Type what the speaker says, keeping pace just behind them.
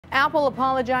Apple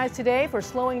apologized today for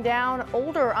slowing down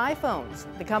older iPhones.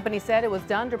 The company said it was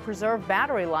done to preserve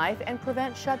battery life and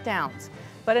prevent shutdowns.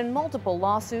 But in multiple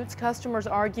lawsuits, customers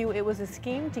argue it was a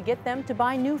scheme to get them to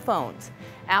buy new phones.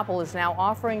 Apple is now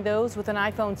offering those with an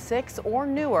iPhone 6 or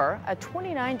newer a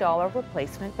 $29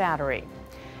 replacement battery.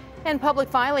 And public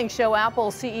filings show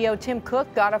Apple CEO Tim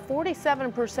Cook got a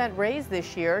 47% raise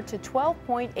this year to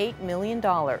 $12.8 million.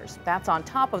 That's on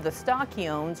top of the stock he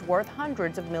owns worth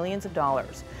hundreds of millions of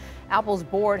dollars. Apple's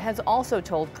board has also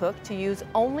told Cook to use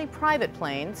only private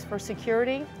planes for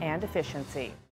security and efficiency.